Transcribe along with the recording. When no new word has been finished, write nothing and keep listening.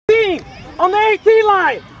On the 18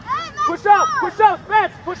 line. Push up,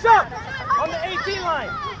 Spence, push up. On the 18 line.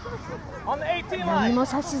 On the 18 line. 何も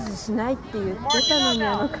指図しないって言ってたのに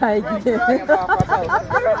あの会議で。You got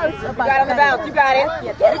on the bounce. You got it.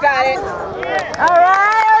 You got it. All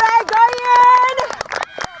right, go in.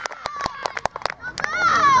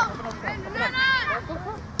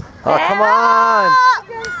 Oh, come on.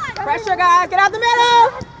 Pressure, guys. Get out the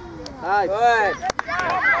middle. Nice. Good.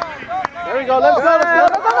 There we go. Let's go. Let's go.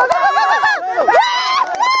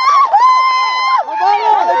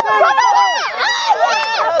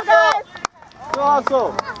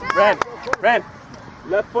 Also, Ren,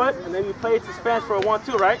 left foot, and then you play it to Spence for a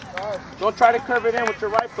 1-2, right? Don't try to curve it in with your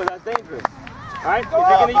right foot. That's dangerous. All right? If you're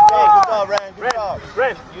gonna use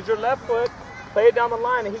Ren, use your left foot, play it down the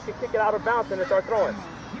line, and he can kick it out of bounds and start throwing.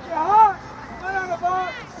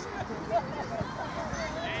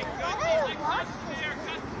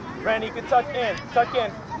 Ren, you can tuck in,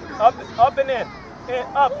 up and in,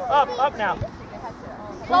 up now.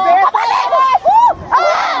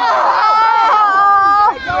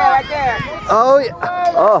 Right there. Oh, yeah.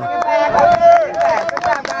 Oh.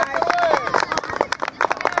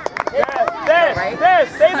 There,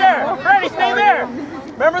 stay there. Ready, stay there.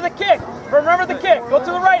 Remember the kick. Go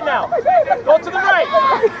to the right now. Go to the right.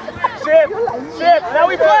 Shift. Now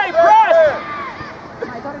we play. Press.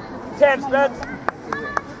 10 Spence.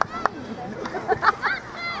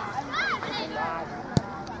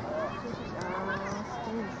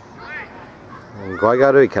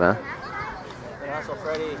 Guaygaruかな?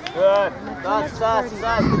 Freddie. Good.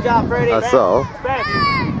 Good job, Freddie. That's all. Spence.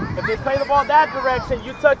 If they play the ball that direction,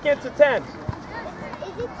 you tuck into 10.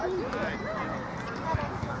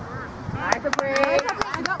 Nice and break.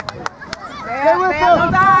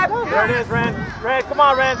 There it is, Ren. Ren, come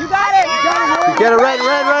on, Ren. You got it. You get it, Ren.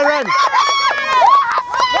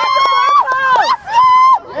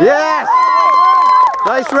 Yes!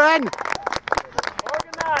 Nice, Ren.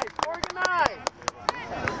 Organize.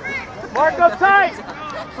 Mark up tight.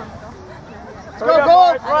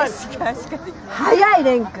 Go. 早い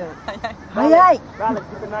レン君。早い。 Valid,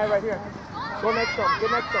 keep an eye right here. Go next to him. Get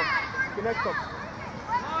next to him.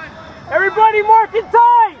 Everybody marking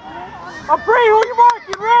tight. Apri, who you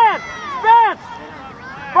marking? Ren. Spence.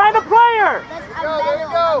 Find a player. There you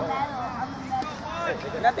go.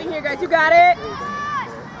 Nothing here, guys. You got it.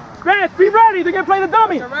 Spence, be ready. They're gonna play the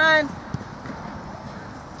dummy. Run.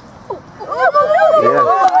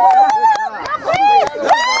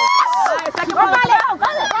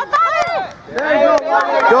 Yeah.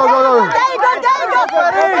 Go.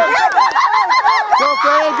 Go,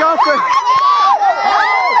 Freddie. Go, Freddie.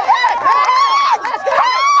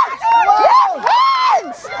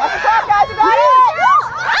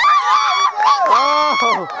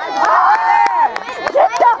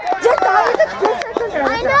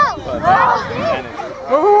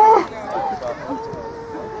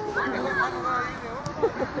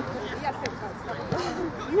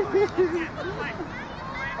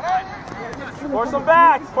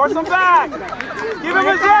 Force him back. Give him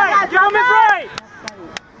his right.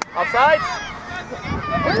 Outside.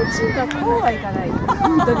 ベンチがこうはいかない。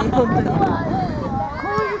本当に。こう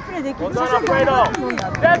いうプレーできる。Well done, Alfredo.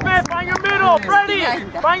 Desmond, find your middle. Freddie,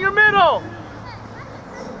 find your middle.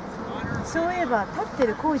 そういえば立って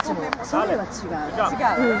るコーチもそれは違う。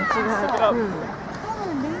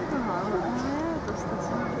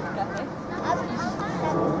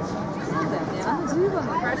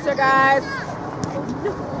Pressure, guys.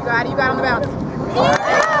 You got on the bounce.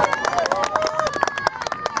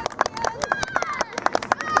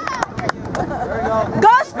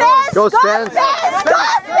 Go, Spence! You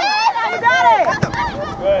got it!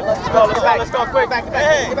 Good. Let's go. Quick. Back.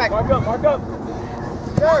 Mark up.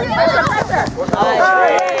 Pressure.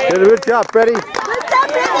 Good job, Freddie. Good job,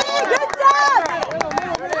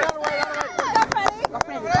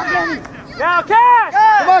 Now, Cash!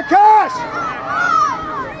 Come on, Cash!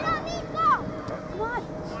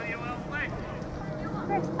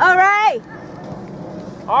 All right.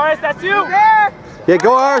 Horace, that's you. Yeah,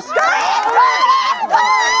 go, Horace.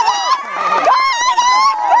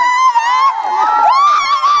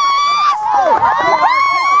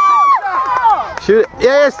 Shoot it.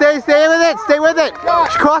 Yeah, stay with it.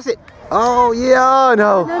 Cross it. Oh, yeah,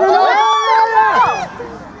 no.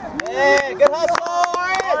 Yeah, good hustle,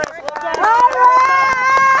 Horace.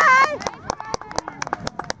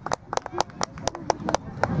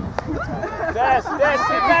 Des,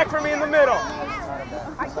 sit back for me in the middle.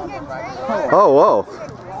 Oh, whoa.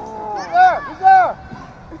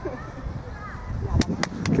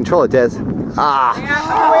 Control it, Des. Ah.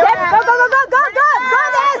 Go,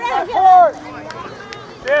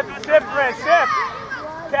 Des. Shift, Ren, shift.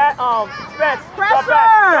 Cat, Spence. Pressure! Drop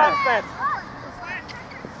back. Spence.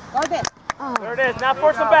 Okay. Oh. There it is. Now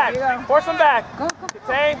force him back. Force him back. Go.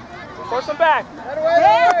 Contain. Force him back.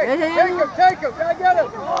 Take him. Gotta get him.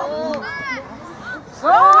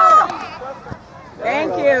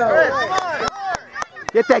 Thank you.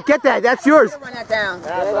 Get that. That's yours. Run that down. It's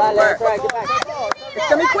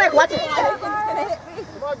gonna be quick. Watch it.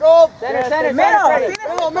 Come on, Gold. Middle.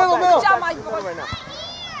 Middle.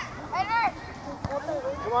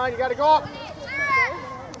 Come on, you gotta go up.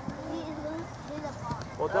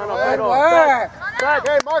 Well done on middle. Work. Good.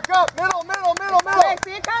 Okay, mark up. Middle. Quick,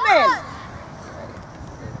 see it coming.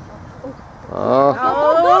 Oh.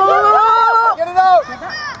 Get it out.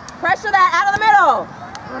 Pressure that out of the middle.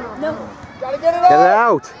 Gotta get it Get it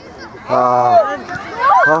out. out. Oh.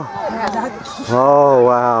 Oh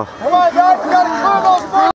wow. Come on, guys. You gotta clear those balls.